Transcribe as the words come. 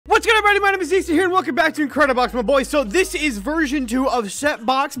everybody, my name is Neesterhere and welcome back to Incredibox, my boy. So this is version 2 of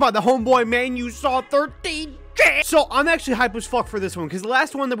Setbox by the homeboy man you saw 13. So I'm actually hype as fuck for this one because the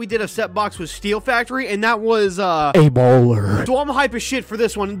last one that we did of Setbox was Steel Factory and that was a baller. So I'm hype as shit for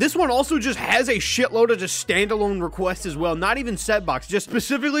this one. This one also just has a shitload of just standalone requests as well. Not even Setbox, just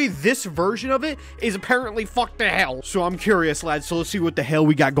specifically this version of it is apparently fucked to hell. So I'm curious, lads. So let's see what the hell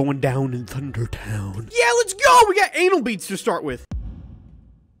we got going down in Thundertown. Yeah, let's go. We got anal beats to start with.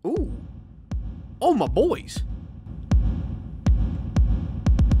 Ooh. Oh, my boys.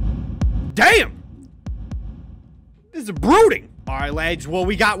 Damn. This is brooding. All right, lads. What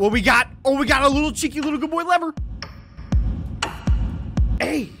we got? Oh, we got a little cheeky little good boy lever.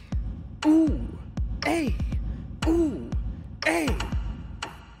 Hey. Ooh. Hey. Ooh. Hey.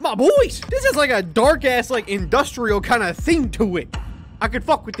 My boys. This is like a dark-ass, like, industrial kind of theme to it. I could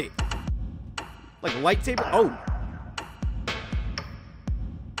fuck with it. Like a lightsaber. Oh.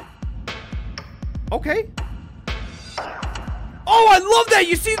 Okay. Oh, I love that.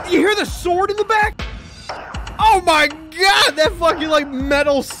 You hear the sword in the back? Oh my god, that fucking like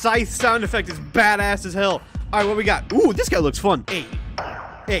metal scythe sound effect is badass as hell. All right, what we got? Ooh, this guy looks fun. Hey,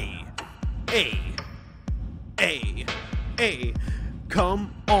 hey, hey, hey, hey.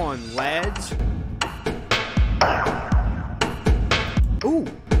 Come on, lads. Ooh.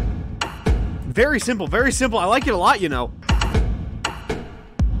 Very simple, very simple. I like it a lot, you know.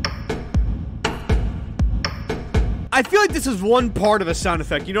 I feel like this is one part of a sound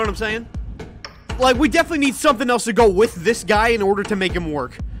effect, you know what I'm saying? Like, we definitely need something else to go with this guy in order to make him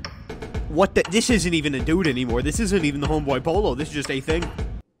work. What the? This isn't even a dude anymore. This isn't even the homeboy Polo. This is just a thing.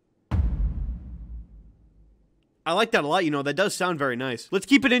 I like that a lot, you know. That does sound very nice. Let's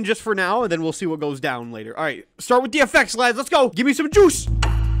keep it in just for now, and then we'll see what goes down later. All right, start with the effects, lads. Let's go. Give me some juice.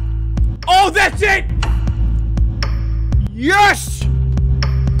 Oh, that's it! Yes!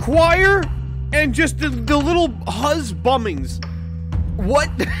 Choir and just the little huzz bummings. What?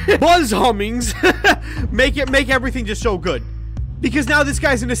 Buzz hummings make everything just so good. Because now this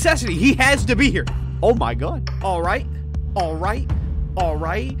guy's a necessity. He has to be here. Oh my god. Alright. Alright.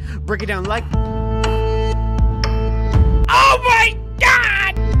 Alright. Break it down like. Oh my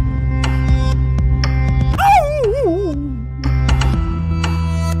god! Oh!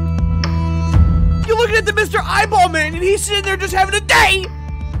 You're looking at the Mr. Eyeball Man and he's sitting there just having a day!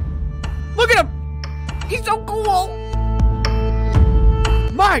 Look at him! He's so cool!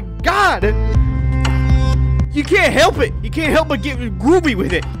 My god! You can't help it. You can't help but get groovy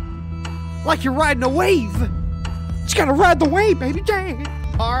with it. Like you're riding a wave. Just gotta ride the wave, baby. Dang.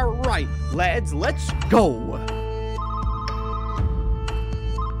 Alright, lads, let's go.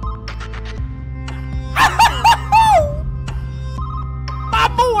 My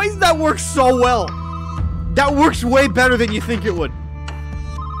boys, that works so well. That works way better than you think it would.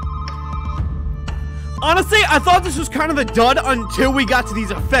 Honestly, I thought this was kind of a dud until we got to these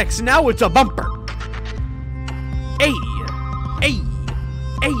effects. Now it's a bumper. Hey, hey,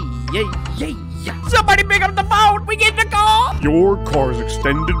 hey, hey, hey. Somebody pick up the phone. We get the call. Your car's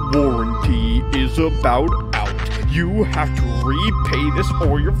extended warranty is about out. You have to repay this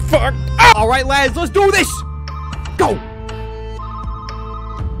or you're fucked up. All right, lads, let's do this. Go.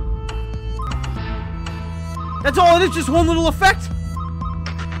 That's all it is, just one little effect.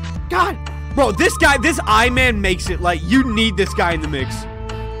 God. Bro, this guy, this I-Man makes it like you need this guy in the mix.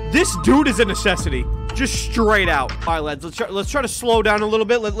 This dude is a necessity. Just straight out. All right, lads, let's try to slow down a little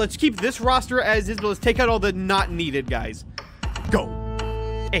bit. Let's keep this roster as is, but let's take out all the not needed guys. Go.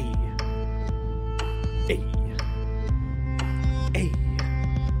 Hey. Hey. Hey.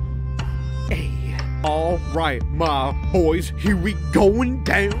 Hey. All right, my boys, here we going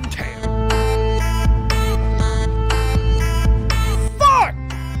downtown.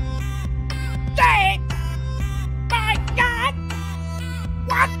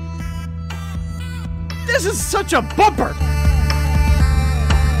 This is such a bumper!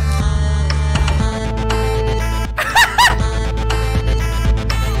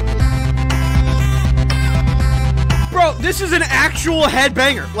 Bro, this is an actual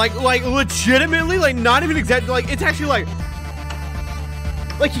headbanger. Like legitimately, like not even exactly, like it's actually like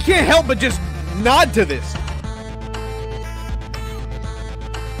you can't help but just nod to this.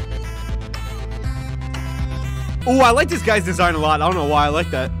 Ooh, I like this guy's design a lot. I don't know why I like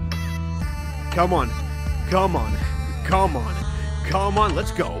that. Come on. Come on. Come on. Come on.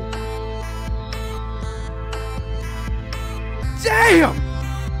 Let's go. Damn!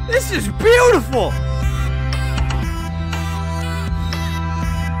 This is beautiful!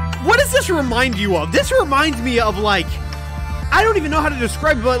 What does this remind you of? This reminds me of, like, I don't even know how to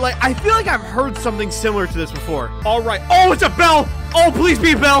describe it, but, like, I feel like I've heard something similar to this before. All right. Oh, it's a bell! Oh, please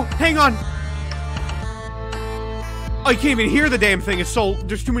be a bell. Hang on. Oh, you can't even hear the damn thing. It's so...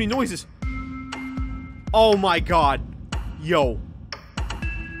 There's too many noises. Oh my god. Yo.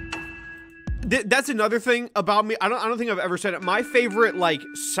 That's another thing about me. I don't think I've ever said it. My favorite, like,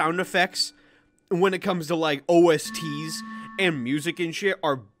 sound effects when it comes to, like, OSTs and music and shit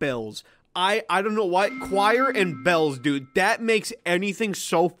are bells. I don't know why. Choir and bells, dude. That makes anything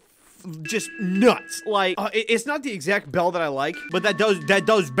so just nuts. Like, it's not the exact bell that I like, but that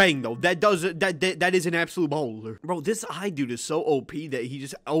does bang though. That is an absolute bowler. Bro, this eye dude is so OP that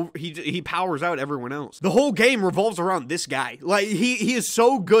he powers out everyone else. The whole game revolves around this guy. Like, he is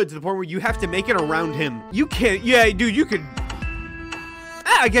so good to the point where you have to make it around him. You can't, yeah, dude, you could,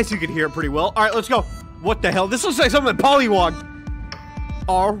 I guess you could hear it pretty well. All right, let's go. What the hell? This looks like something Pollywog.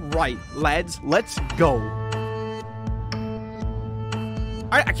 All right, lads, let's go.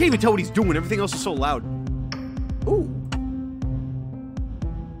 I can't even tell what he's doing. Everything else is so loud. Ooh.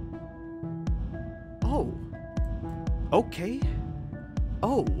 Oh. Okay.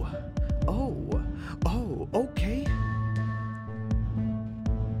 Oh. Oh. Oh, okay.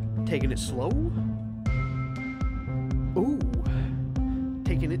 Taking it slow. Ooh.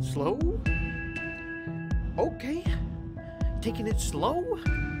 Taking it slow. Okay. Taking it slow.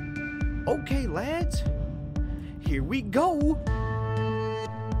 Okay, lads. Here we go.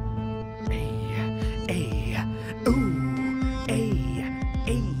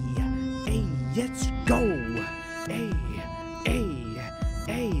 Let's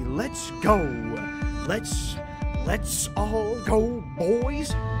go. Let's go. Let's all go,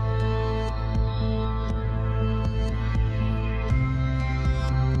 boys.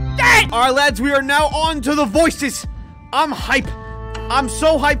 All right, lads, we are now on to the voices. I'm hype. I'm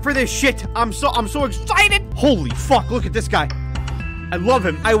so hyped for this shit. I'm so excited. Holy fuck, look at this guy. I love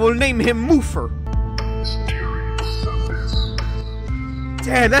him. I will name him Moofer.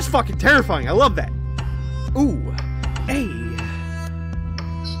 Damn, that's fucking terrifying. I love that. Ooh. Hey.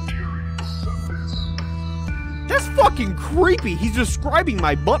 That's fucking creepy. He's describing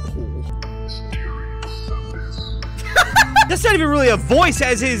my butthole. That's not even really a voice,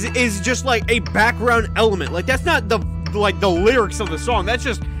 as is just like a background element. Like, that's not the lyrics of the song. That's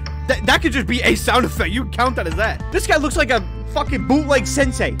just that could just be a sound effect. You can count that as that. This guy looks like a fucking bootleg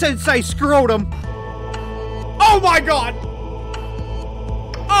sensei. Sensei scrotum. Oh my god.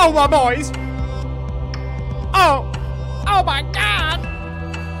 Oh my boys. Oh my god.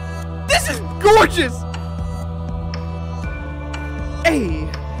 This is gorgeous. Hey,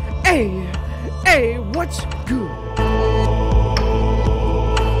 what's good?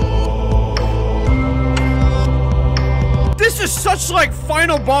 This is such like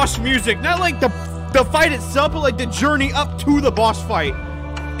final boss music, not like the fight itself, but like the journey up to the boss fight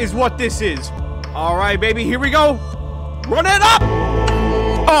is what this is. All right, baby, here we go. Run it up.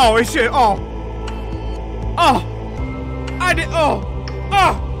 Oh, it's shit. Oh, I did. Oh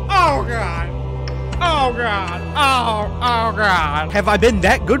god. Oh god. Oh god. Have I been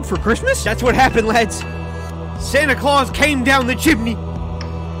that good for Christmas? That's what happened, lads. Santa Claus came down the chimney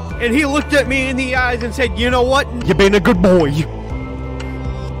and he looked at me in the eyes and said, "You know what? You've been a good boy."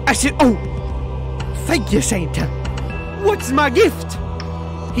 I said, "Oh, thank you, Santa. What's my gift?"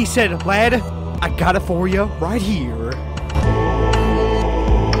 He said, "Lad, I got it for you right here."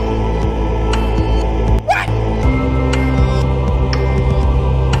 What?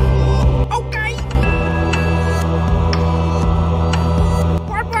 Okay.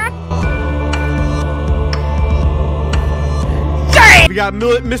 What? Dang! We got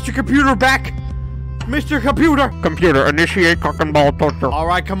Mr. Computer back. Mr. Computer! Computer, initiate cock and ball torture.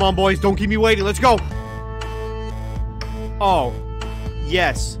 Alright, come on, boys. Don't keep me waiting. Let's go. Oh.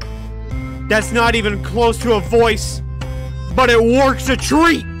 Yes. That's not even close to a voice, but it works a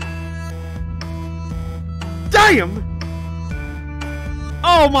treat. Damn!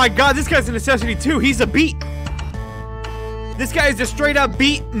 Oh my god, this guy's a necessity too. He's a beat. This guy is a straight up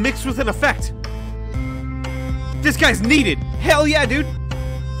beat mixed with an effect. This guy's needed. Hell yeah, dude.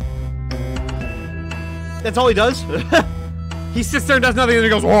 That's all he does? He sits there and does nothing and he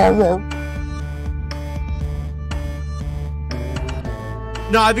goes, "Roar, roar."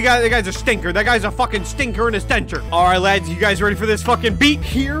 No, the guy's a stinker. That guy's a fucking stinker and a stencher. Alright, lads, you guys ready for this fucking beat?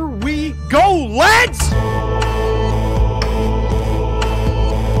 Here we go, lads!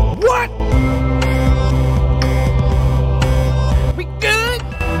 What? We good?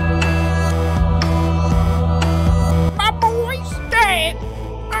 My boy's dead.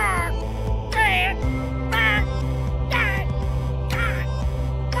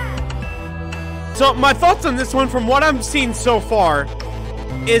 So, my thoughts on this one, from what I'm seeing so far,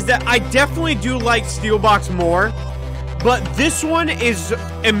 is that I definitely do like Steelbox more, but this one is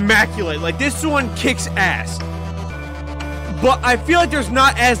immaculate. Like, this one kicks ass. But I feel like there's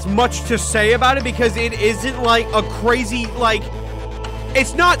not as much to say about it because it isn't like a crazy, like,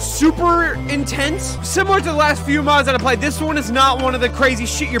 it's not super intense. Similar to the last few mods that I played, this one is not one of the crazy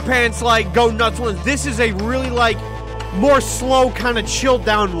shit your pants, like, go nuts ones. This is a really, like, more slow, kind of chilled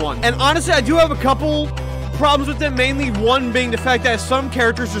down one. And honestly, I do have a couple problems with it, mainly one being the fact that some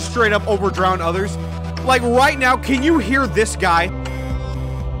characters just straight up overdrown others. Like, right now, can you hear this guy?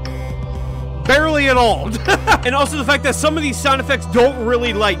 Barely at all. And also the fact that some of these sound effects don't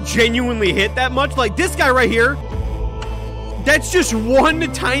really, like, genuinely hit that much. Like, this guy right here, that's just one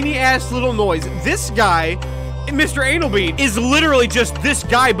tiny ass little noise. This guy, Mr. Analbeat, is literally just this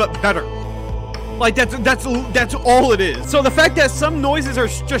guy, but better. Like, that's all it is. So the fact that some noises are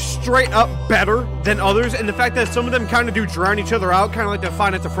just straight up better than others, and the fact that some of them kind of do drown each other out, kind of like the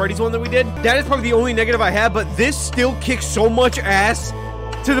Five Nights at Freddy's one that we did, that is probably the only negative I have, but this still kicks so much ass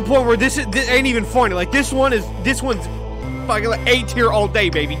to the point where this ain't even funny. Like, this one's fucking like A tier all day,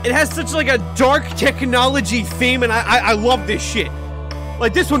 baby. It has such like a dark technology theme, and I love this shit.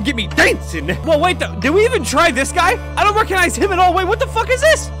 Like, this one get me dancing. Well, wait though, did we even try this guy? I don't recognize him at all. Wait, what the fuck is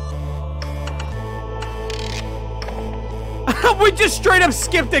this? We just straight up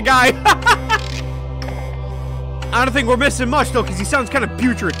skipped a guy. I don't think we're missing much though, because he sounds kind of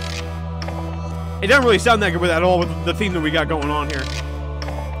putrid. It doesn't really sound that good with at all with the theme that we got going on here.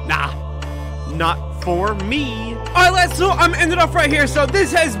 Nah, not for me. All right, so I'm ending off right here. So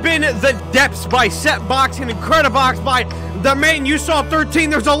this has been The Depths by Setbox and Incredibox by the man you saw 13.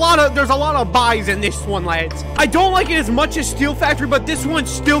 There's a lot of buys in this one, lads. I don't like it as much as Steel Factory, but this one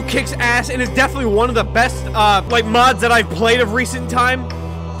still kicks ass and is definitely one of the best like mods that I've played of recent time.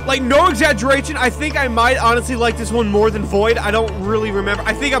 Like, no exaggeration, I think I might honestly like this one more than Void. I don't really remember.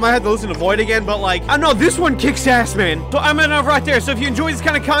 I think I might have to listen to Void again, but like, I don't know, this one kicks ass, man. So I'm ending off right there. So if you enjoy this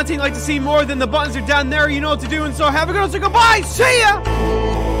kind of content, you'd like to see more, then the buttons are down there. You know what to do. And so have a good one. So goodbye. See ya.